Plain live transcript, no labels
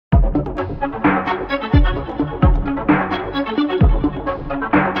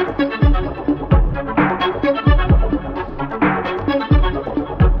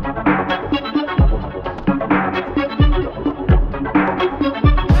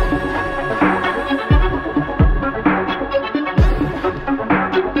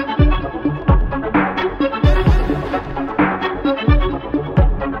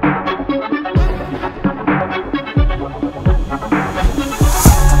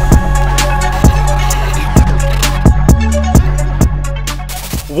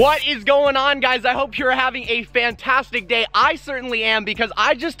What is going on, guys? I hope you're having a fantastic day. I certainly am, because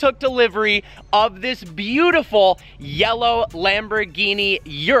I just took delivery of this beautiful yellow Lamborghini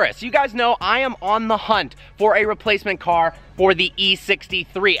Urus. You guys know I am on the hunt for a replacement car for the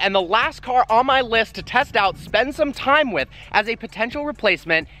E63, and the last car on my list to test out, spend some time with as a potential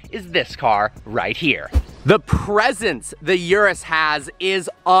replacement is this car right here. The presence the Urus has is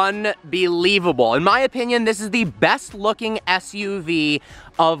unbelievable. In my opinion, this is the best looking SUV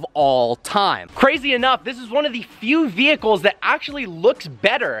of all time. Crazy enough, this is one of the few vehicles that actually looks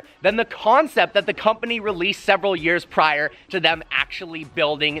better than the concept that the company released several years prior to them actually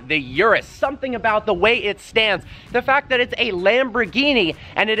building the Urus. Something about the way it stands, the fact that it's a Lamborghini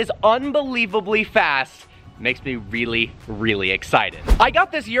and it is unbelievably fast, makes me really, really excited. I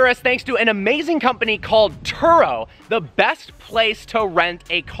got this Urus thanks to an amazing company called Turo, the best place to rent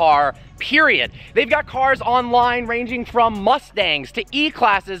a car, period. They've got cars online ranging from Mustangs to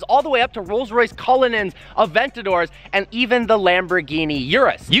E-Classes, all the way up to Rolls-Royce Cullinans, Aventadors, and even the Lamborghini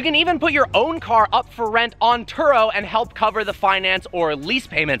Urus. You can even put your own car up for rent on Turo and help cover the finance or lease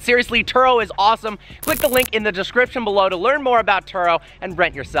payment. Seriously, Turo is awesome. Click the link in the description below to learn more about Turo and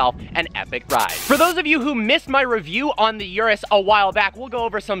rent yourself an epic ride. For those of you who missed my review on the Urus a while back, we'll go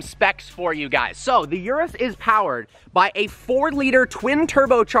over some specs for you guys. So the Urus is powered by a 4-liter twin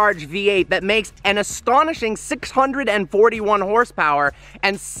turbocharged V8 that makes an astonishing 641 horsepower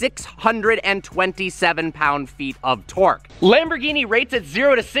and 627 pound-feet of torque. Lamborghini rates its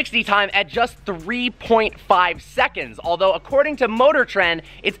 0 to 60 time at just 3.5 seconds, although according to Motor Trend,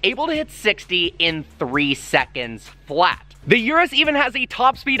 it's able to hit 60 in 3 seconds flat. The Urus even has a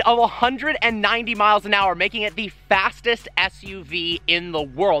top speed of 190 miles an hour, making it the fastest SUV in the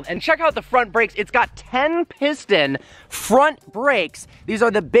world. And check out the front brakes. It's got 10-piston front brakes. These are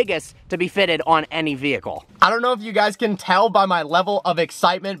the biggest to be fitted on any vehicle. I don't know if you guys can tell by my level of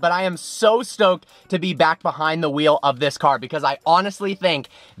excitement, but I am so stoked to be back behind the wheel of this car, because I honestly think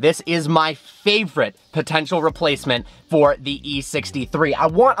this is my favorite potential replacement for the E63. I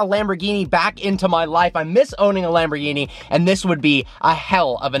want a Lamborghini back into my life. I miss owning a Lamborghini, and this would be a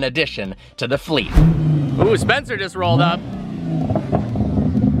hell of an addition to the fleet. Ooh, Spencer just rolled up.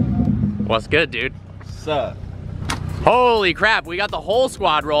 What's good, dude? What's up? Holy crap, we got the whole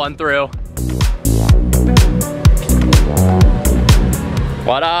squad rolling through.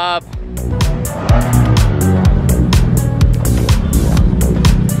 What up?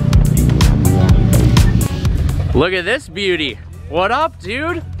 Look at this beauty. What up,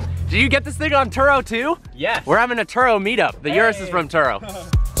 dude? Did you get this thing on Turo too? Yes. We're having a Turo meetup. The Urus is from Turo.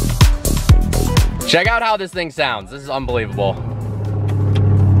 Check out how this thing sounds. This is unbelievable.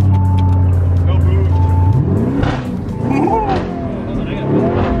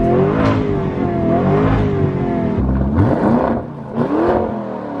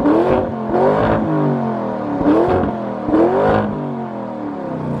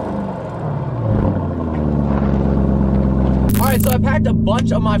 Alright, so I packed a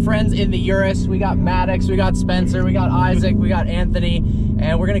bunch of my friends in the Urus. We got Maddox, we got Spencer, we got Isaac, we got Anthony,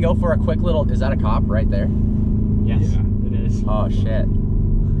 and we're gonna go for a quick little, is that a cop right there? Yes, yeah, it is. Oh shit.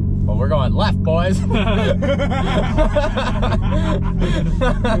 Well, we're going left, boys. That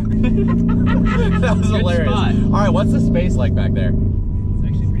was hilarious. Alright, what's the space like back there? It's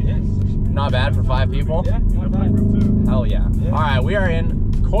actually pretty nice. Not bad for 5 people? Yeah, not bad. Hell yeah. Alright, we are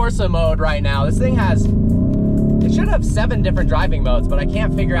in Corsa mode right now. This thing has, it should have 7 different driving modes, but I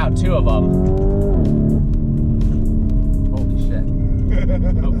can't figure out 2 of them. Holy shit.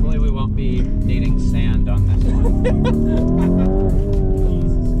 Hopefully we won't be needing sand on this one.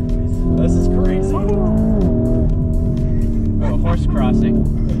 This is crazy. Oh, horse crossing.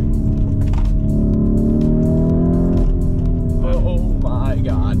 Oh my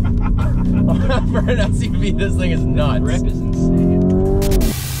god. For an SUV, this thing is nuts. Rip is insane.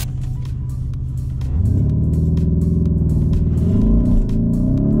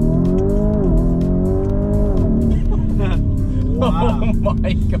 Oh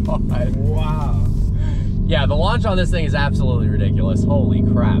my god. Wow. Yeah, the launch on this thing is absolutely ridiculous. Holy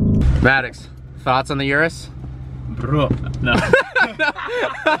crap. Maddox, thoughts on the Urus? Bro, no.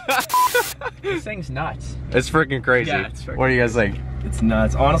 This thing's nuts. It's freaking crazy. Yeah, it's freaking what do you guys think? It's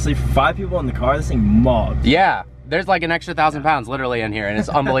nuts. Honestly, for 5 people in the car, this thing mobs. Yeah, there's like an extra 1,000 pounds literally in here, and it's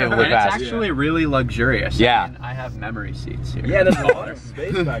unbelievably And fast. it's actually really luxurious. Yeah. I mean, I have memory seats here. Yeah, there's a lot of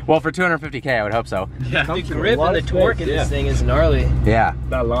space back Well, for 250K, I would hope so. Yeah. there. The grip and the torque in this thing is gnarly. Yeah.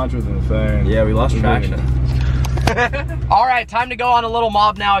 That launch was insane. Yeah, we lost traction. All right, time to go on a little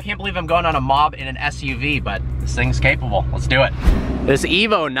mob now. I can't believe I'm going on a mob in an SUV, but this thing's capable. Let's do it. This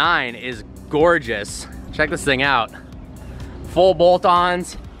Evo 9 is gorgeous. Check this thing out. full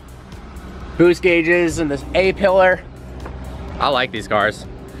bolt-ons, boost gauges, and this A-pillar. I like these cars.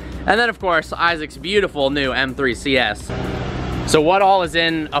 And then of course, Isaac's beautiful new M3 CS. So what all is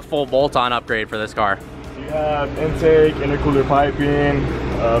in a full bolt-on upgrade for this car? You have intake, intercooler piping,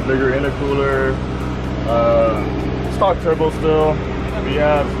 bigger intercooler, stock turbo still. We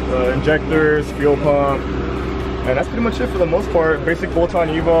have injectors, fuel pump, and that's pretty much it for the most part. Basic bolt-on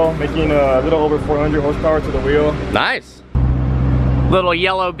Evo, making a little over 400 horsepower to the wheel. Nice. Little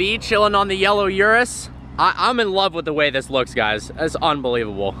yellow bee chilling on the yellow Urus. I'm in love with the way this looks, guys. It's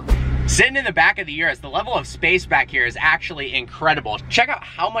unbelievable. Sitting in the back of the Urus, the level of space back here is actually incredible. Check out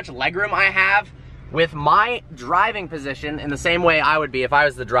how much legroom I have with my driving position in the same way I would be if I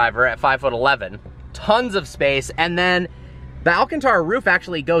was the driver at 5'11". Tons of space, and then the Alcantara roof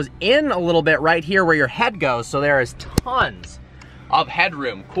actually goes in a little bit right here where your head goes, so there is tons of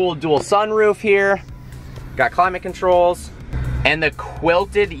headroom. Cool dual sunroof here. Got climate controls. And the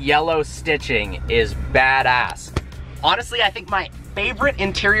quilted yellow stitching is badass. Honestly, I think my favorite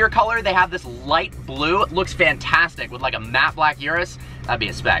interior color, they have this light blue. It looks fantastic with like a matte black Urus. That'd be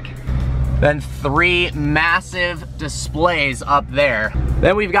a spec. Then 3 massive displays up there.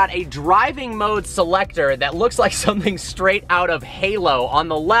 Then we've got a driving mode selector that looks like something straight out of Halo. On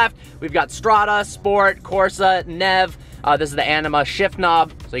the left, we've got Strada, Sport, Corsa, Nev. This is the Anima shift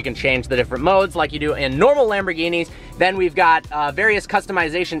knob, so you can change the different modes like you do in normal Lamborghinis. Then we've got various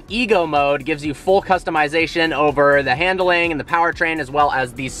customization. Ego mode gives you full customization over the handling and the powertrain as well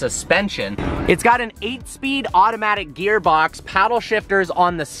as the suspension. It's got an 8-speed automatic gearbox, paddle shifters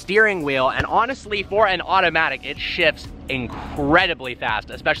on the steering wheel, and honestly, for an automatic, it shifts incredibly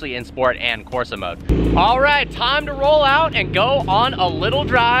fast, especially in Sport and Corsa mode. All right, time to roll out and go on a little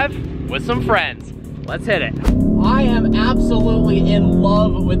drive with some friends. Let's hit it. I am absolutely in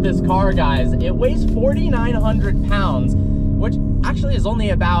love with this car, guys. It weighs 4,900 pounds, which actually is only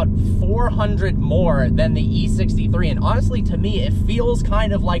about 400 more than the E63. And honestly, to me, it feels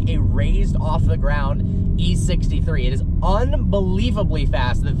kind of like a raised off the ground E63. It is unbelievably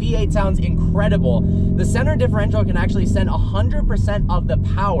fast. The V8 sounds incredible. The center differential can actually send 100% of the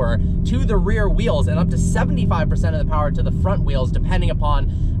power to the rear wheels and up to 75% of the power to the front wheels, depending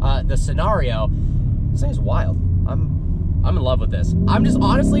upon the scenario. This thing's wild. I'm in love with this. I'm just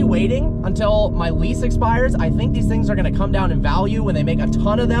honestly waiting until my lease expires. I think these things are gonna come down in value when they make a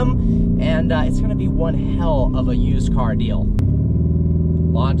ton of them, and it's gonna be one hell of a used car deal.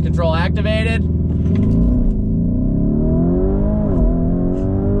 Launch control activated.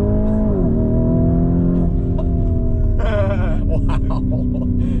 Wow.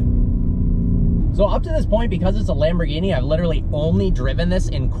 So up to this point, because it's a Lamborghini, I've literally only driven this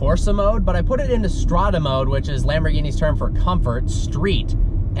in Corsa mode, but I put it into Strada mode, which is Lamborghini's term for comfort, street,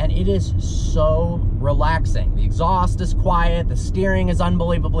 and it is so relaxing. The exhaust is quiet, the steering is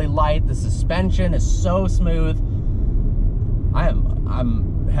unbelievably light, the suspension is so smooth.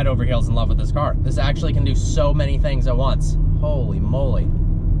 I'm head over heels in love with this car. This actually can do so many things at once. Holy moly.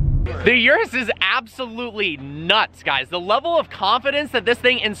 The Urus is absolutely nuts, guys. The level of confidence that this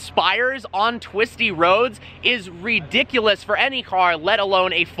thing inspires on twisty roads is ridiculous for any car, let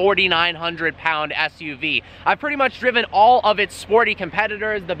alone a 4,900 pound SUV. I've pretty much driven all of its sporty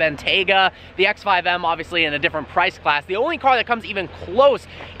competitors, the Bentayga, the X5M, obviously in a different price class. The only car that comes even close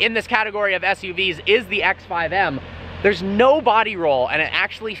in this category of SUVs is the X5M. There's no body roll, and it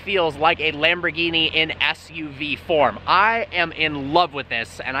actually feels like a Lamborghini in SUV form. I am in love with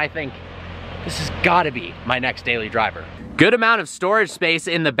this, and I think this has gotta be my next daily driver. Good amount of storage space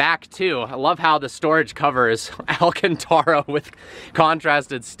in the back too. I love how the storage covers Alcantara with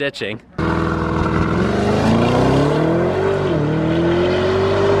contrasted stitching.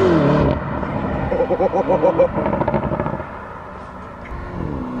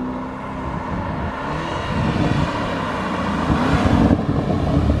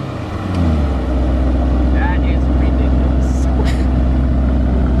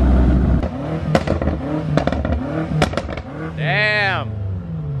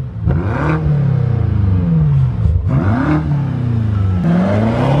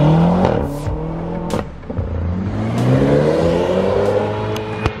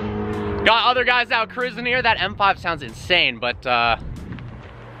 Other guys out cruising here. That M5 sounds insane, but the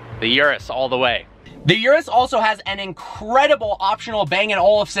Urus all the way. The Urus also has an incredible optional Bang &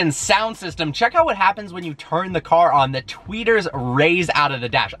 Olufsen sound system. Check out what happens when you turn the car on. The tweeters raise out of the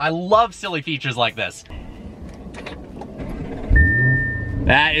dash. I love silly features like this.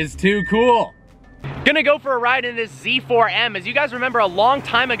 That is too cool. Gonna go for a ride in this Z4M. As you guys remember, a long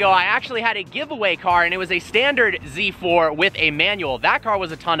time ago, I actually had a giveaway car, and it was a standard Z4 with a manual. That car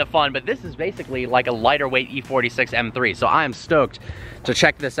was a ton of fun, but this is basically like a lighter weight E46 M3, so I am stoked to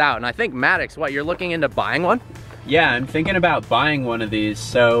check this out. And I think, Maddox, what, you're looking into buying one? Yeah, I'm thinking about buying one of these,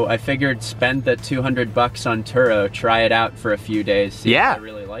 so I figured spend the 200 bucks on Turo, try it out for a few days, see if I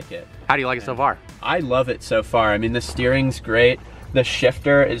really like it. How do you like it so far? I love it so far. I mean, the steering's great. The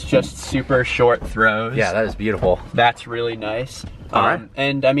shifter is just super short throws. Yeah, that is beautiful. That's really nice. All right.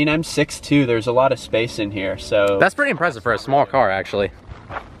 And I mean, I'm 6'2", there's a lot of space in here, so. That's pretty impressive for a small car, actually.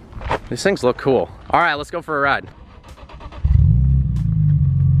 These things look cool. All right, let's go for a ride.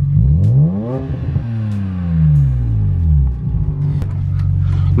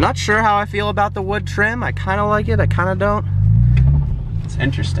 Not sure how I feel about the wood trim. I kind of like it, I kind of don't. It's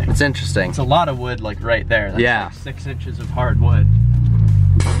interesting. It's interesting. It's a lot of wood, like right there. That's yeah. Like 6 inches of hard wood.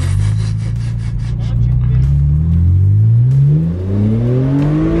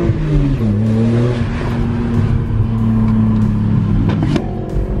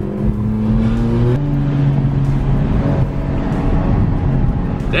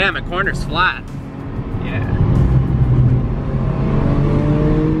 Damn, it corner's flat. Yeah.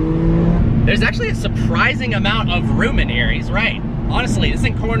 There's actually a surprising amount of room in here. He's right. Honestly, this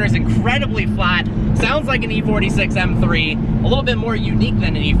thing corners incredibly flat. Sounds like an E46 M3. A little bit more unique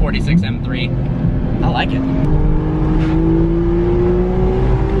than an E46 M3. I like it.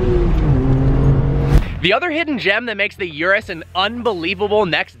 The other hidden gem that makes the Urus an unbelievable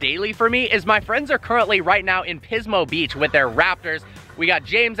next daily for me is my friends are currently right now in Pismo Beach with their Raptors. We got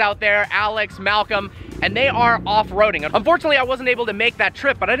James out there, Alex, Malcolm, and they are off-roading. Unfortunately, I wasn't able to make that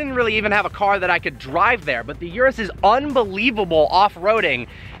trip, but I didn't really even have a car that I could drive there. But the Urus is unbelievable off-roading,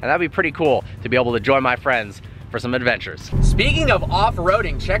 and that'd be pretty cool to be able to join my friends for some adventures. Speaking of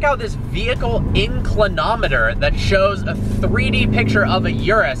off-roading, check out this vehicle inclinometer that shows a 3D picture of a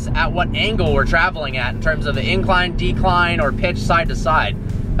Urus at what angle we're traveling at in terms of the incline, decline, or pitch side to side.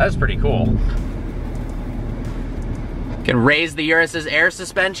 That's pretty cool. Can raise the Urus's air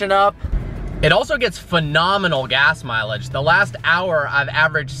suspension up. It also gets phenomenal gas mileage. The last hour, I've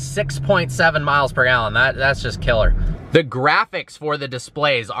averaged 6.7 miles per gallon. That's just killer. The graphics for the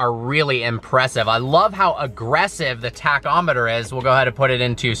displays are really impressive. I love how aggressive the tachometer is. We'll go ahead and put it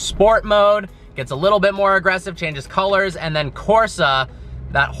into sport mode. Gets a little bit more aggressive, changes colors, and then Corsa,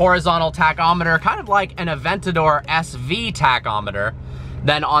 that horizontal tachometer, kind of like an Aventador SV tachometer.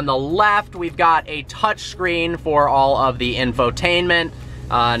 Then on the left, we've got a touch screen for all of the infotainment,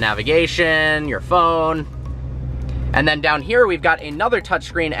 navigation, your phone. And then down here, we've got another touch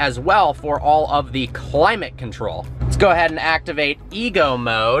screen as well for all of the climate control. Let's go ahead and activate Ego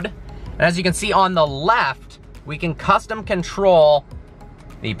mode. And as you can see on the left, we can custom control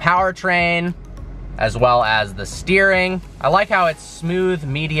the powertrain as well as the steering. I like how it's smooth,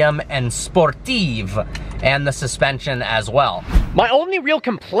 medium, and sportive, and the suspension as well. My only real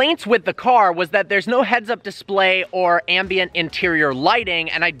complaints with the car was that there's no heads-up display or ambient interior lighting,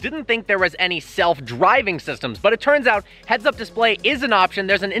 and I didn't think there was any self-driving systems, but it turns out heads-up display is an option.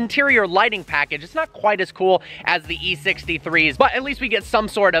 There's an interior lighting package. It's not quite as cool as the E63s, but at least we get some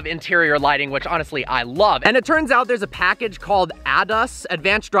sort of interior lighting, which honestly I love. And it turns out there's a package called ADAS,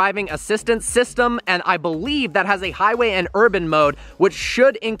 Advanced Driving Assistance System, and I believe that has a highway and urban mode, which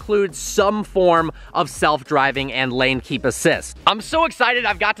should include some form of self-driving and lane keep assist. I'm so excited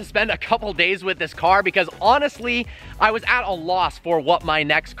I've got to spend a couple days with this car because honestly, I was at a loss for what my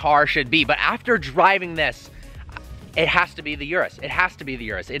next car should be. But after driving this, it has to be the Urus. It has to be the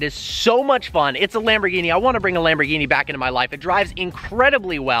Urus. It is so much fun. It's a Lamborghini. I want to bring a Lamborghini back into my life. It drives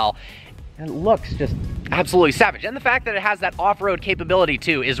incredibly well. And it looks just absolutely savage. And the fact that it has that off-road capability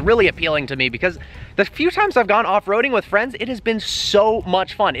too is really appealing to me because the few times I've gone off-roading with friends, it has been so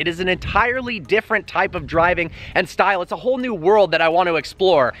much fun. It is an entirely different type of driving and style. It's a whole new world that I want to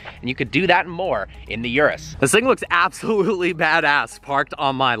explore, and you could do that and more in the Urus. This thing looks absolutely badass parked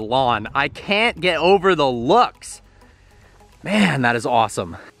on my lawn. I can't get over the looks. Man, that is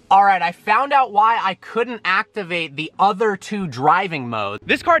awesome. All right, I found out why I couldn't activate the other two driving modes.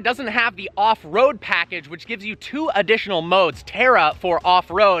 This car doesn't have the off-road package, which gives you 2 additional modes, Terra for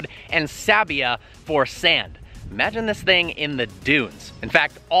off-road and Sabia for sand. Imagine this thing in the dunes. In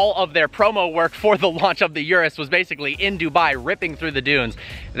fact, all of their promo work for the launch of the Urus was basically in Dubai, ripping through the dunes.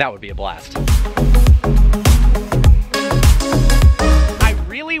 That would be a blast.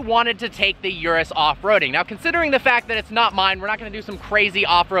 Really wanted to take the Urus off-roading. Now, considering the fact that it's not mine, we're not gonna do some crazy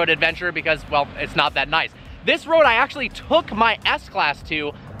off-road adventure because, well, it's not that nice. This road I actually took my S-Class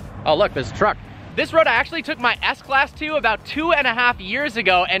to. Oh look, there's a truck. This road I actually took my S-Class to about 2.5 years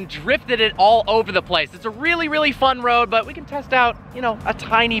ago and drifted it all over the place. It's a really, really fun road, but we can test out, you know, a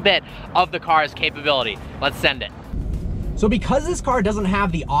tiny bit of the car's capability. Let's send it. So because this car doesn't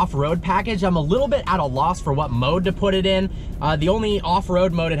have the off-road package, I'm a little bit at a loss for what mode to put it in. The only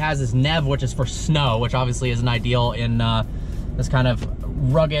off-road mode it has is NEV, which is for snow, which obviously isn't ideal in this kind of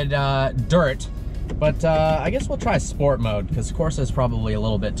rugged dirt. But I guess we'll try sport mode, because Corsa is probably a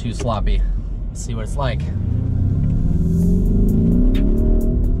little bit too sloppy. Let's see what it's like.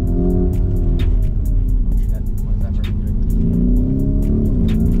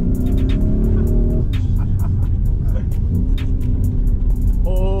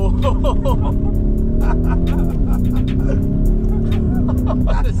 Oh,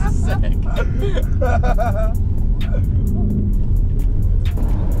 that is sick.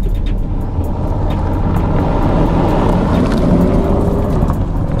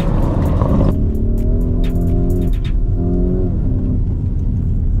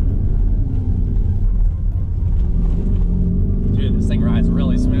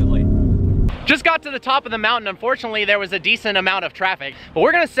 Just got to the top of the mountain. Unfortunately, there was a decent amount of traffic, but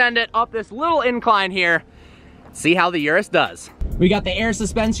we're gonna send it up this little incline here, see how the Urus does. We got the air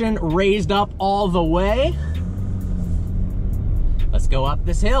suspension raised up all the way. Let's go up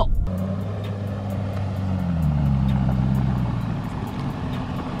this hill.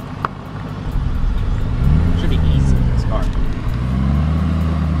 Should be easy for this car.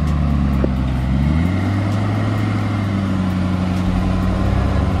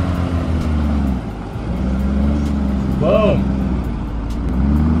 Boom.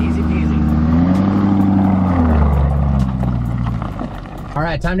 Easy peasy. All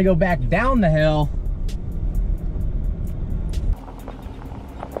right, time to go back down the hill.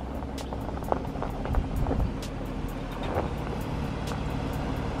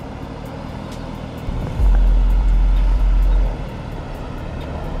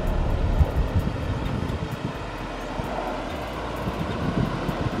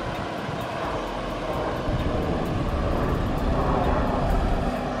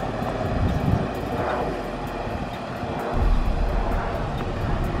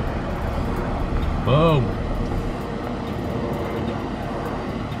 Boom.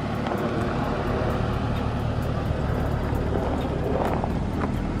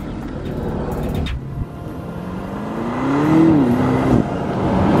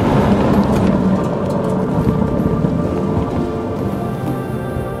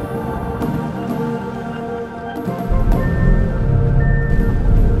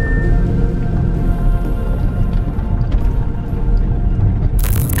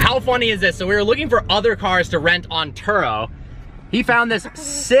 How funny is this? So we were looking for other cars to rent on Turo. He found this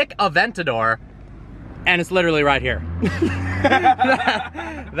sick Aventador, and it's literally right here.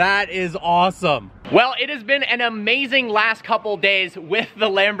 That is awesome. Well, it has been an amazing last couple days with the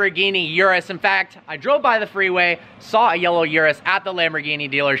Lamborghini Urus. In fact, I drove by the freeway, saw a yellow Urus at the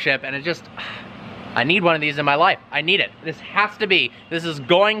Lamborghini dealership, and it just, I need one of these in my life. I need it. This is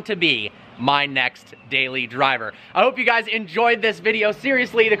going to be my next daily driver. I hope you guys enjoyed this video.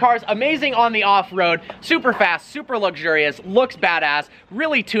 Seriously, the car's amazing on the off-road, super fast, super luxurious, looks badass,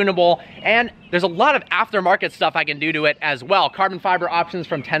 really tunable, and there's a lot of aftermarket stuff I can do to it as well. Carbon fiber options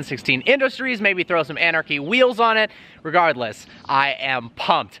from 1016 Industries, maybe throw some Anarchy wheels on it. Regardless, I am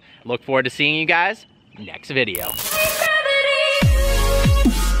pumped. Look forward to seeing you guys next video.